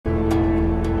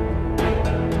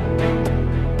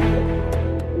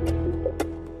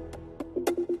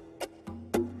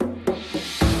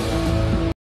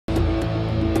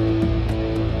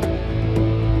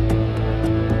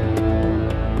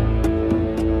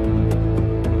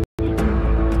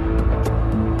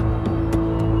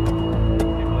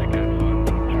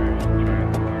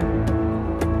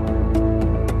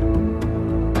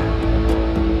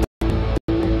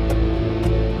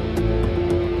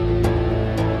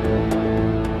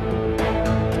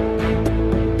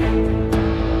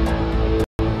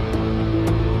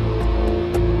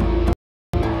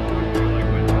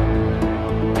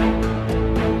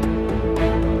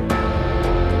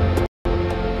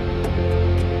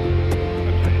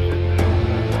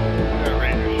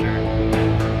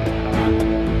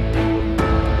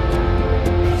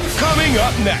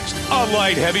Up next, a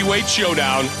light heavyweight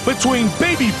showdown between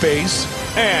Babyface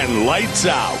and Lights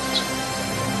Out.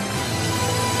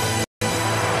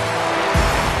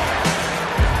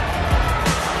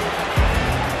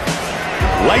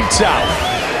 Lights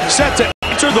Out, set to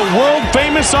enter the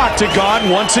world-famous octagon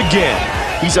once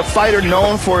again. He's a fighter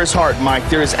known for his heart, Mike.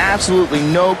 There is absolutely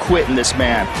no quit in this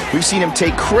man. We've seen him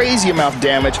take crazy amount of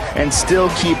damage and still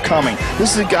keep coming.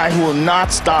 This is a guy who will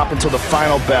not stop until the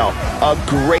final bell. A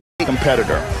great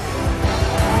competitor.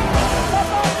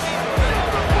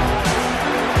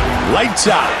 Lights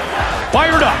out,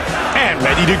 fired up, and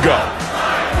ready to go.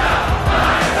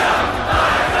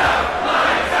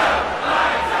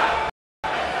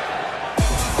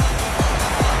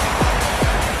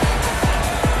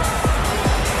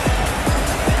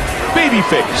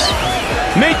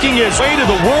 Babyface, making his way to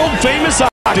the world-famous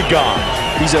octagon.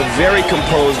 He's a very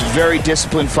composed, very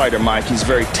disciplined fighter, Mike. He's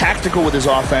very tactical with his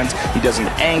offense. He doesn't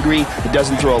get angry. He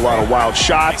doesn't throw a lot of wild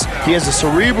shots. He has a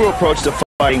cerebral approach to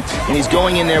fighting, and he's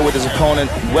going in there with his opponent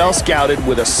well scouted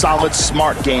with a solid,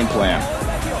 smart game plan.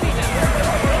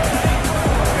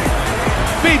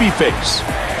 Babyface,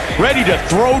 ready to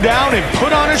throw down and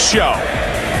put on a show.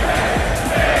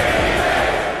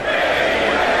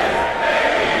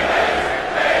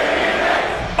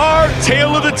 Our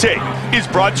Tale of the Tape is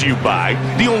brought to you by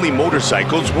the only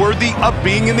motorcycles worthy of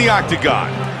being in the octagon,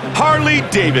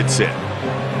 Harley-Davidson.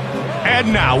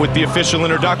 And now with the official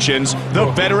introductions, the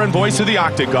veteran voice of the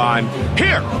octagon,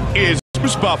 here is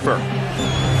Bruce Buffer.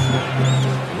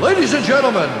 Ladies and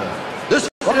gentlemen, this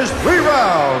fight is 3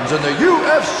 rounds in the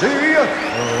UFC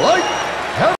Light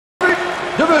Heavyweight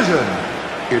Division.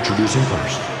 Introducing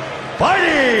first,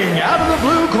 fighting out of the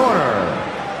blue corner.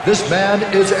 This man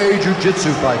is a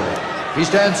jiu-jitsu fighter. He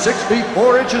stands 6 feet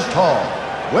 4 inches tall,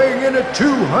 weighing in at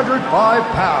 205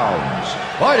 pounds.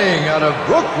 Fighting out of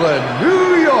Brooklyn,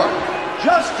 New York,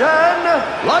 Justin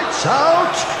Lights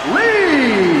Out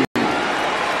Lee.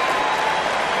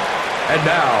 And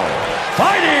now,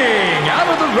 fighting out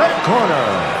of the red corner.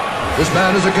 This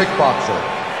man is a kickboxer.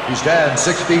 He stands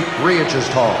 6 feet 3 inches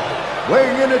tall,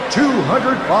 weighing in at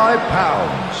 205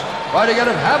 pounds. Fighting out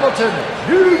of Hamilton,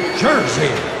 New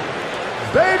Jersey,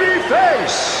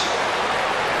 Babyface.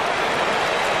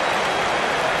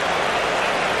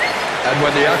 And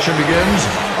when the action begins,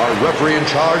 our referee in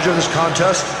charge of this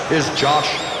contest is Josh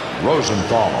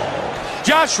Rosenthal.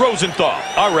 Josh Rosenthal,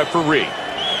 our referee.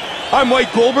 I'm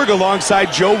Mike Goldberg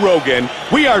alongside Joe Rogan.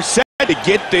 We are set to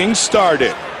get things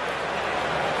started.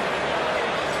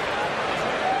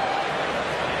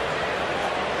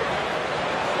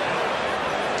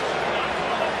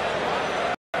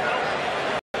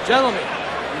 Gentlemen,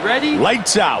 you ready?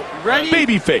 Lights out. Ready?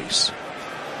 Babyface.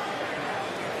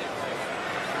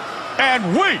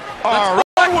 And we are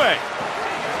on way.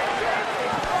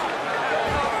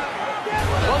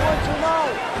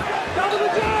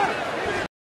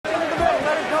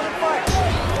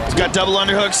 He's got double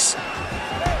underhooks.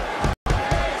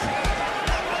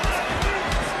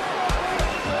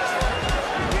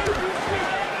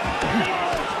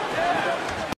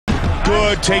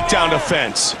 Good takedown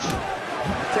defense.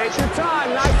 Take your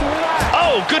time, nice and relaxed.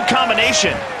 Oh, good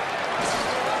combination.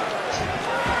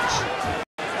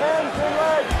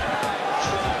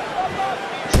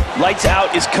 Lights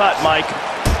Out is cut, Mike.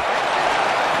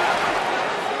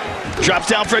 Drops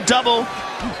down for a double.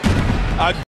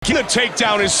 The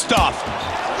takedown is stuffed.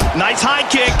 Nice high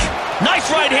kick. Nice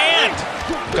right hand.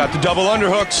 Got the double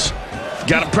underhooks.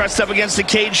 Got him pressed up against the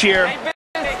cage here.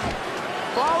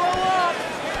 Follow up.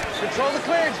 Control the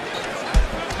clinch.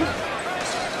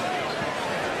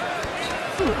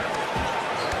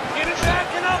 Get it back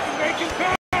and up and make it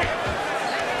back.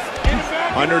 Get it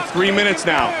back. Under 3 minutes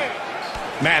now.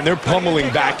 Man, they're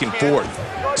pummeling back and forth.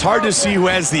 It's hard to see who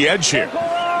has the edge here.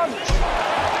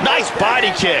 Nice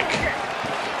body kick.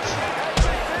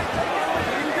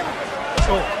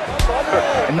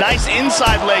 Nice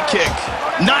inside leg kick.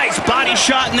 Nice body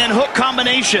shot and then hook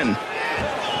combination.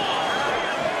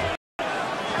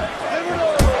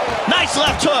 Nice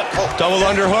left hook. Double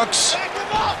underhooks.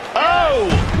 Oh!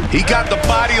 He got the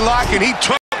body lock and he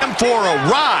took him for a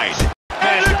ride.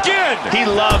 And again! He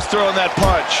loves throwing that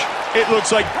punch. It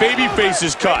looks like Babyface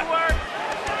is cut.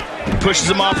 Pushes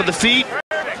him off of the feet.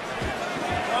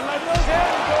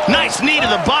 Nice knee to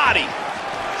the body.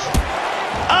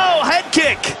 Oh, head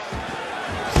kick.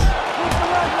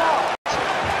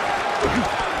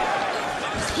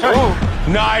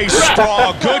 Nice,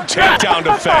 strong, good takedown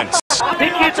defense.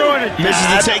 Misses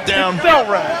the takedown.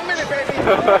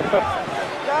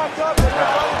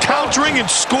 Countering and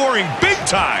scoring big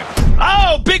time.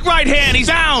 Oh, big right hand. He's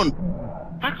down.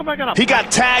 How come I got He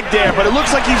got tagged there, but it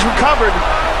looks like he's recovered.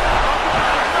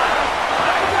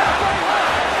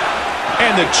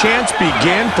 And the chance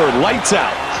began for lights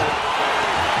out.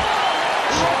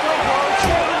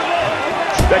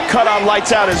 That cut on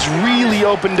lights out has really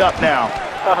opened up now.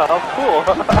 Cool.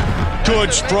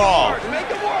 Good sprawl.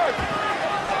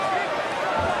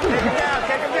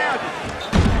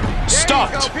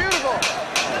 Stuffed.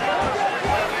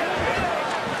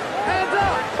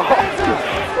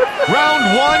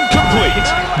 Round one complete.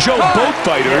 Joe, both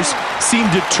fighters seem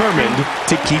determined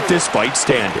to keep this fight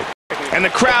standing. And the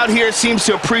crowd here seems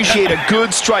to appreciate a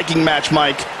good striking match,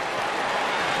 Mike.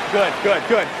 Good, good,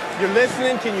 good. You're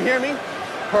listening. Can you hear me?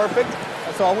 Perfect.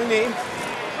 That's all we need.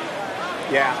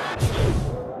 Yeah.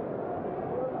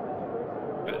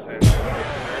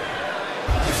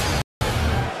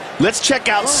 Let's check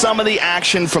out some of the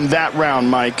action from that round,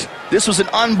 Mike. This was an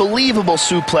unbelievable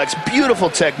suplex, beautiful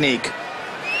technique.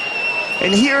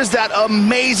 And here's that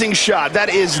amazing shot. That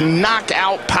is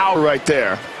knockout power right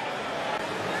there.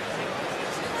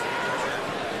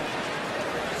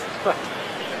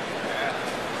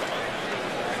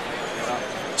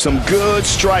 Some good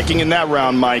striking in that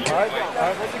round, Mike. All right,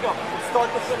 let's go. Let's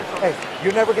start the finish. Hey,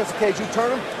 you're never against the cage. You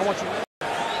turn him. I want you.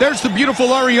 There's the beautiful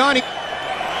Ariani.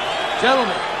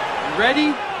 Gentlemen, you ready?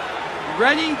 You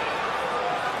ready?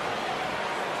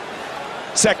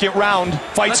 Second round,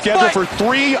 fight scheduled for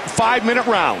 3 5-minute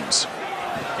rounds.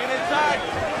 Get inside.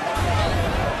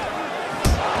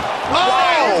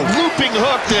 Oh, looping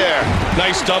hook there.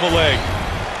 Nice double leg.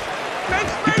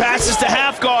 He passes to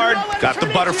half guard. Got the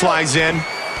butterflies in,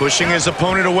 pushing his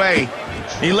opponent away.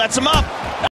 He lets him up.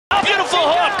 A beautiful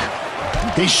hook.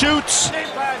 He shoots.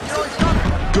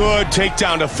 Good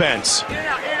takedown defense.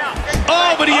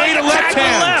 Oh, but he ate a left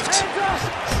hand. Left.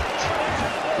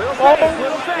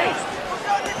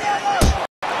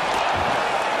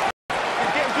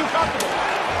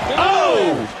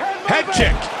 Oh, head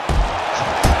kick.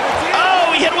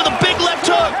 Oh, he hit with a big left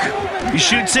hook. He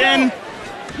shoots in.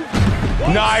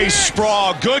 Nice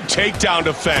sprawl. Good takedown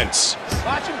defense.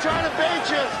 Watch him trying to bait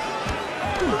you.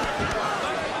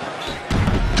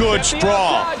 Good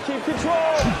sprawl. Keep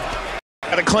control.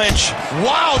 Got a clinch.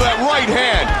 Wow, that right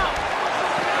hand.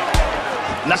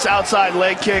 Nice outside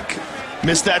leg kick.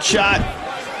 Missed that shot.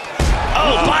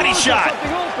 Oh, body shot.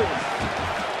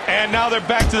 And now they're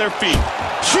back to their feet.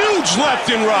 Huge left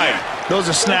and right. Those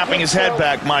are snapping his head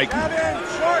back, Mike.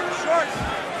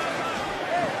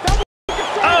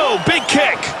 Oh, big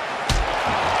kick.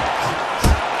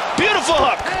 Beautiful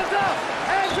hook.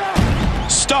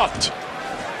 Stuffed.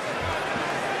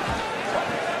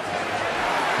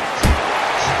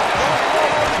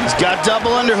 He's got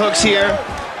double underhooks here.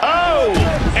 Oh!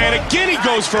 And again he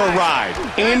goes for a ride.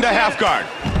 Into half guard.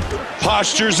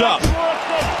 Postures up.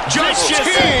 Just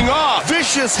teeing off.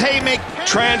 Vicious haymaker.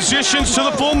 Transitions to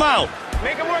the full mount.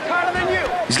 Make him work harder than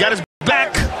you. He's got his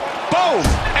back. Boom!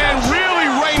 And really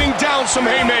raining down some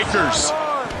haymakers.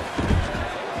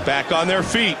 Back on their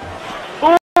feet.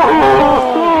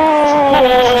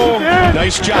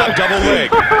 Nice job, double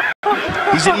leg.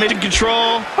 He's in mid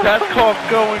control. That's called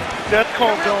going. That's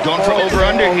called going. Going for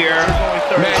over-under here.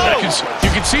 Man, you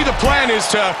can see the plan is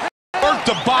to work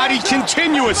the body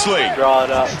continuously. Draw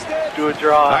it up. Do a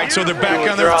draw. All right, so they're back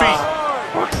on their feet.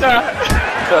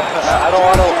 I don't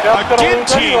want to. Again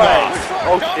teeing off.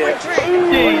 Oh shit.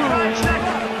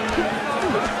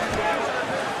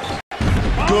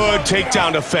 Good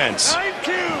takedown defense.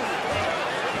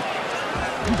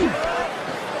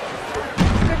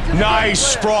 Nice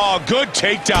sprawl. Good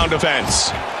takedown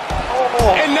defense.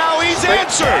 And now he's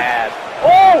answered.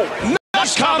 Oh!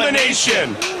 Nice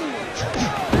combination.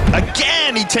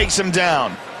 Again, he takes him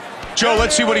down. Joe,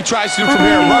 let's see what he tries to do from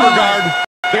here. Rubber guard.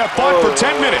 They have fought for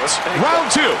 10 minutes.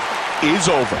 Round 2 is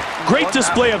over. Great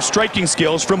display of striking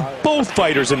skills from both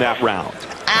fighters in that round.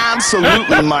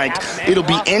 Absolutely, Mike. It'll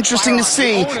be interesting to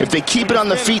see if they keep it on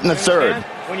the feet in the third.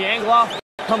 When you angle off,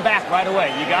 come back right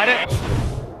away. You got it?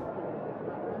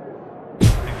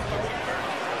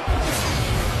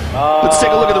 Let's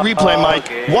take a look at the replay,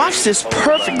 Mike. Watch this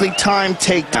perfectly timed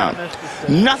takedown.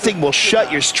 Nothing will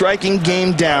shut your striking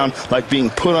game down like being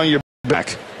put on your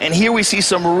back. And here we see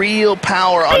some real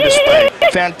power on display.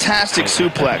 Fantastic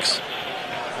suplex.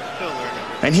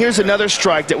 And here's another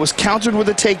strike that was countered with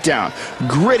a takedown.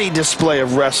 Gritty display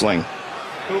of wrestling.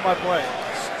 Who am I playing?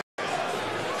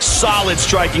 Solid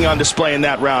striking on display in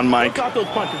that round, Mike. Look out those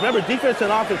punches. Remember, defense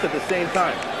and offense at the same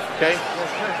time. Okay?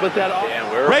 But that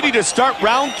Ready to start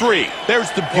round 3.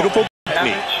 There's the beautiful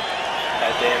technique.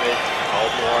 That damage, all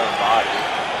more on body.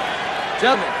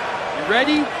 Gentlemen, you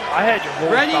ready? I had your whole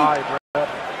Ready? side, bro.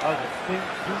 I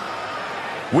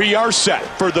was We are set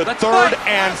for the third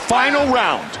and final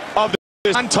round of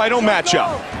this non-title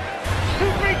matchup. 2-3-2.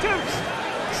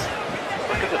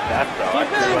 Look at the stats,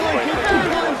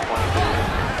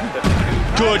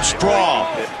 though. Good sprawl.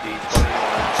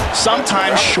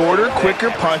 Sometimes shorter,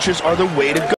 quicker punches are the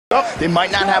way to go. They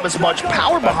might not have as much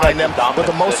power behind them, but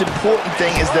the most important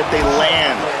thing is that they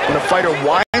land. When a fighter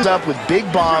winds up with big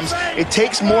bombs, it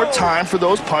takes more time for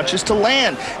those punches to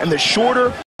land. And the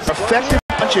shorter, effective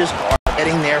punches are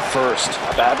getting there first.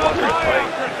 Bad one, great fight.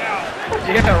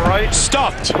 You get that right?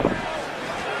 Stuffed. I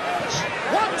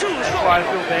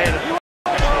feel bad.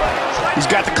 He's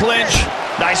got the clinch.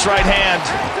 Nice right hand.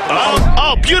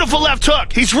 Oh, beautiful left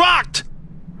hook. He's rocked.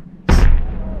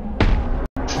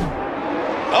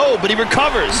 Oh, but he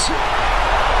recovers.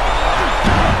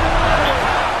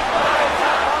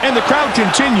 And the crowd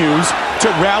continues to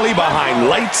rally behind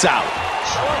Lights Out.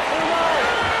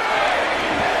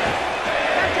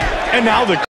 And now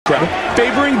the crowd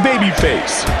favoring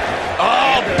Babyface.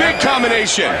 Oh, big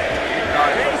combination.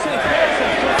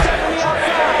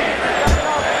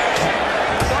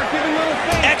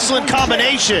 Excellent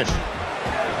combination.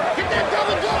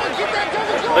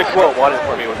 Like what won it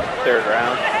for me was the third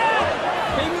round.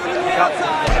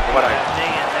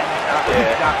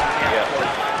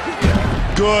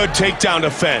 Good takedown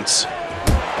defense.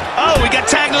 Oh, we got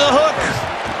tagged to the hook.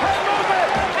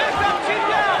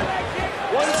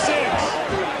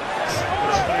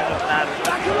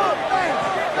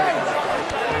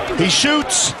 He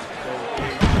shoots.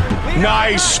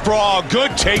 Nice sprawl.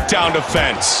 Good takedown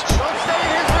defense.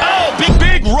 Oh,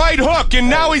 big right hook, and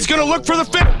now he's going to look for the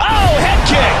fit. Oh, head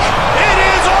kick. It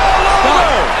is all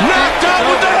over. Knocked out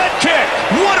with the head kick.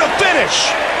 What a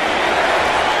finish.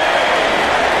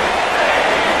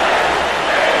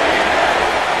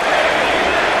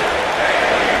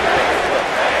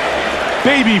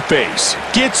 Babyface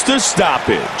gets the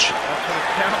stoppage.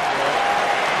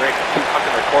 Great,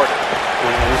 fucking recorded.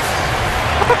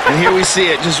 And here we see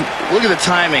it. Just look at the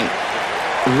timing.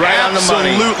 Right on the money.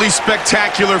 Absolutely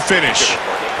spectacular finish.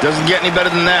 Doesn't get any better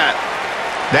than that.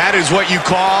 That is what you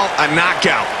call a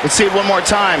knockout. Let's see it one more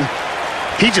time.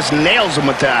 He just nails him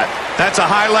with that. That's a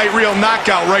highlight reel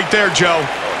knockout right there, Joe.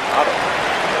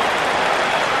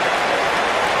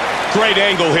 Great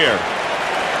angle here.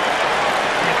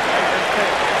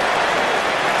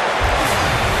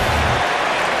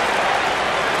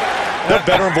 The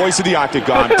veteran voice of the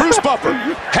Octagon, Bruce Buffer,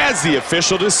 has the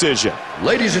official decision.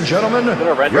 Ladies and gentlemen,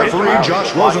 referee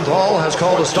Josh Rosenthal has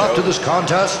called a stop to this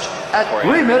contest at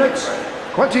 3 minutes,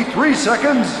 23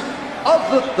 seconds of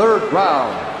the third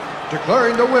round,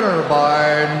 declaring the winner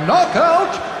by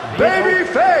knockout,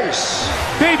 Babyface.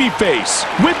 Babyface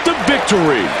with the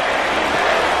victory.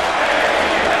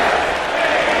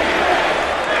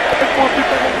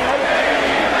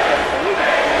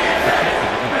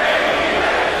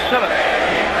 Shut up.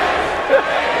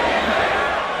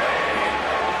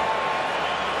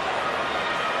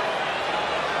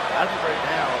 As of right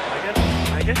now,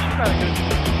 I guess you gotta go.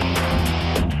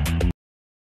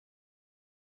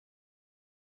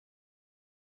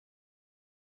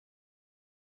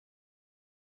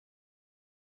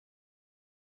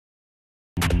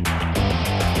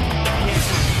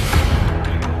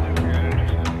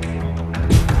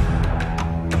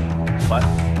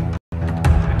 What?